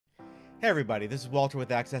Hey everybody, this is Walter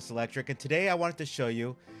with Access Electric, and today I wanted to show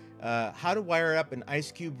you how to wire up an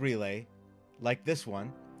ice cube relay like this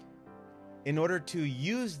one in order to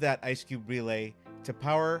use that ice cube relay to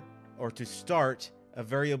power or to start a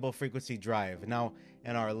variable frequency drive. Now,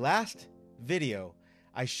 in our last video,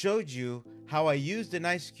 I showed you how I used an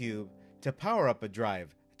ice cube to power up a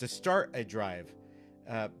drive, to start a drive,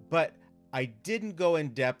 but I didn't go in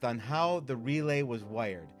depth on how the relay was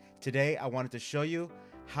wired. Today, I wanted to show you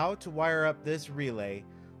how to wire up this relay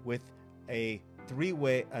with a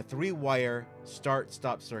three-wire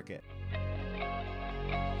start-stop circuit.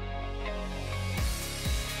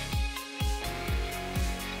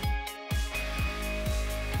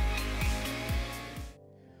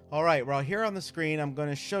 All right, well, here on the screen, I'm going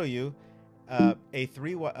to show you a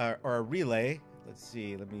relay. Let's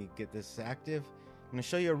see, let me get this active. I'm going to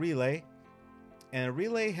show you a relay, and a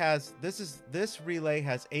relay has this relay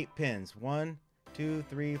has 8 pins. 1, 2,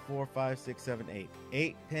 3, 4, 5, 6, 7, 8.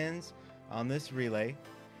 8 pins on this relay,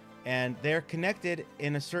 and they're connected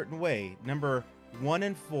in a certain way. Number 1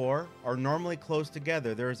 and 4 are normally close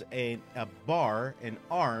together. There's a bar, an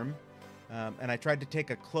arm, and I tried to take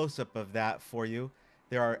a close-up of that for you.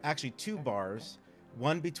 There are actually 2 bars,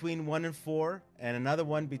 one between 1 and 4, and another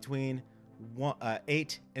one between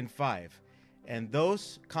 8 and 5. And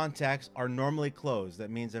those contacts are normally closed.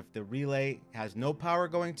 That means if the relay has no power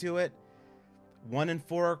going to it, 1 and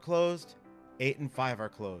 4 are closed, 8 and 5 are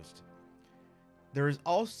closed. There is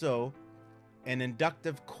also an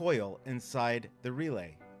inductive coil inside the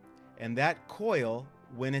relay. And that coil,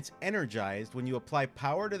 when it's energized, when you apply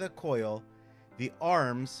power to the coil, the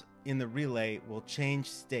arms in the relay will change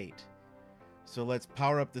state. So let's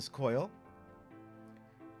power up this coil.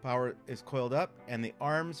 Power is coiled up, and the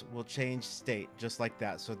arms will change state, just like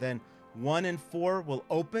that. So then 1 and 4 will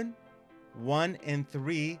open, 1 and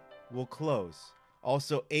 3 will close.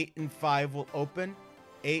 Also 8 and 5 will open,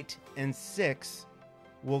 8 and 6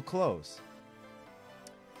 will close.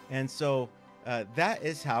 And so that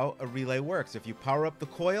is how a relay works. If you power up the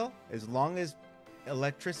coil, as long as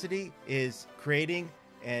electricity is creating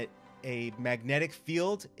a magnetic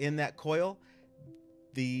field in that coil,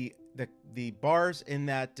 the bars in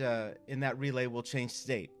that relay will change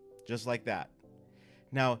state, just like that.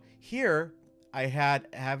 Now here I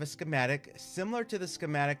have a schematic similar to the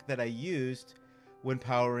schematic that I used when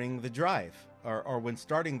powering the drive or when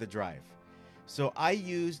starting the drive. So I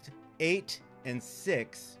used 8 and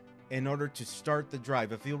 6 in order to start the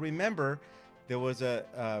drive. If you'll remember, there was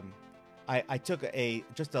I took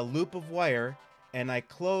just a loop of wire and I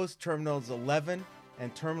closed terminals 11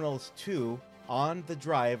 and terminals 2 on the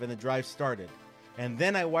drive, and the drive started. And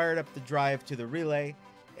then I wired up the drive to the relay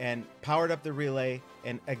and powered up the relay,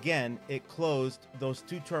 and again it closed those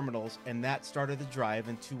 2 terminals, and that started the drive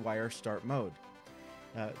in 2-wire start mode.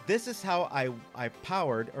 This is how I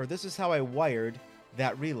powered, or this is how I wired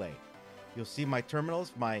that relay. You'll see my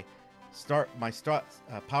terminals. My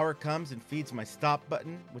power comes and feeds my stop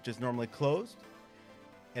button, which is normally closed,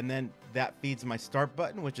 and then that feeds my start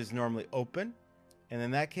button, which is normally open. And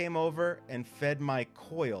then that came over and fed my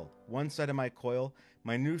coil, one side of my coil.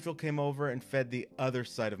 My neutral came over and fed the other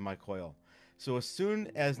side of my coil. So as soon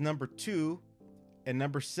as number 2 and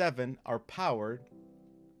number 7 are powered,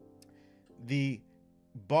 the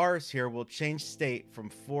bars here will change state from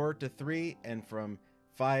 4 to 3 and from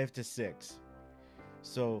 5 to 6.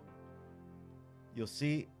 So you'll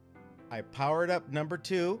see I powered up number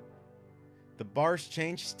 2. The bars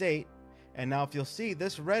change state. And now if you'll see,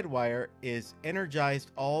 this red wire is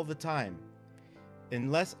energized all the time.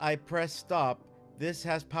 Unless I press stop, this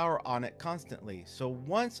has power on it constantly. So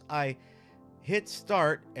once I hit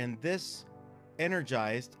start and this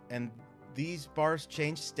energized and these bars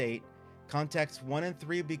change state, contacts 1 and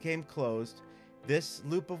 3 became closed, this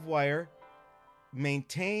loop of wire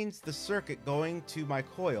maintains the circuit going to my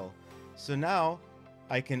coil. So now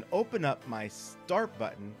I can open up my start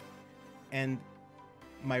button, and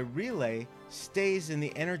my relay stays in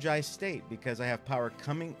the energized state because I have power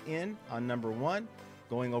coming in on number 1,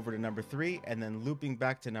 going over to number 3, and then looping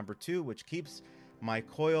back to number 2, which keeps my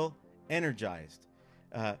coil energized.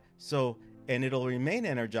 And it'll remain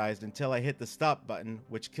energized until I hit the stop button,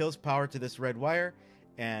 which kills power to this red wire,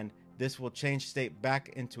 and this will change state back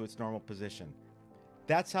into its normal position.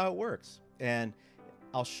 That's how it works. And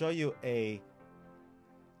I'll show you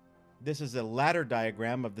this is a ladder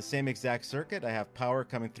diagram of the same exact circuit. I have power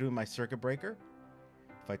coming through my circuit breaker.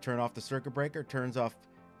 If I turn off the circuit breaker, it turns off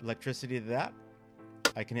electricity to that.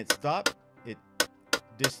 I can hit stop. It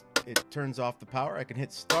turns off the power. I can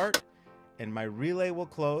hit start, and my relay will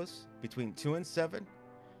close between 2 and 7.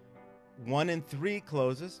 1 and 3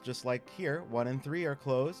 closes, just like here. 1 and 3 are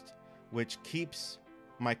closed. which keeps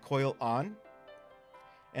my coil on.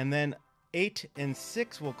 And then 8 and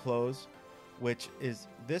 6 will close, which is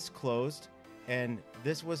this closed. And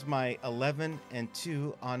this was my 11 and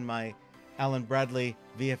 2 on my Allen Bradley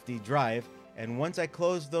VFD drive. And once I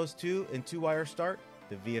closed those two in 2-wire start,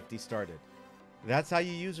 the VFD started. That's how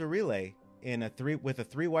you use a relay in with a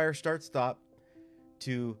 3-wire start stop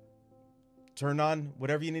to turn on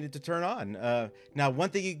whatever you needed to turn on. Now, one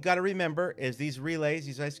thing you got to remember is these relays,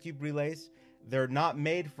 these Ice Cube relays, they're not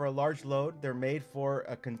made for a large load. They're made for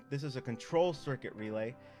this is a control circuit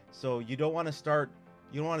relay. So you don't want to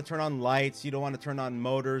turn on lights. You don't want to turn on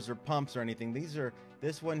motors or pumps or anything.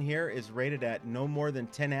 This one here is rated at no more than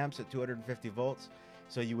 10 amps at 250 volts.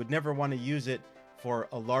 So you would never want to use it for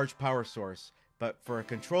a large power source. But for a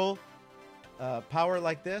control power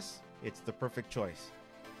like this, it's the perfect choice.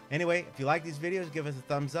 Anyway, if you like these videos, give us a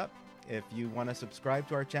thumbs up. If you want to subscribe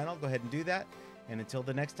to our channel, go ahead and do that. And until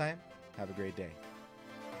the next time, have a great day.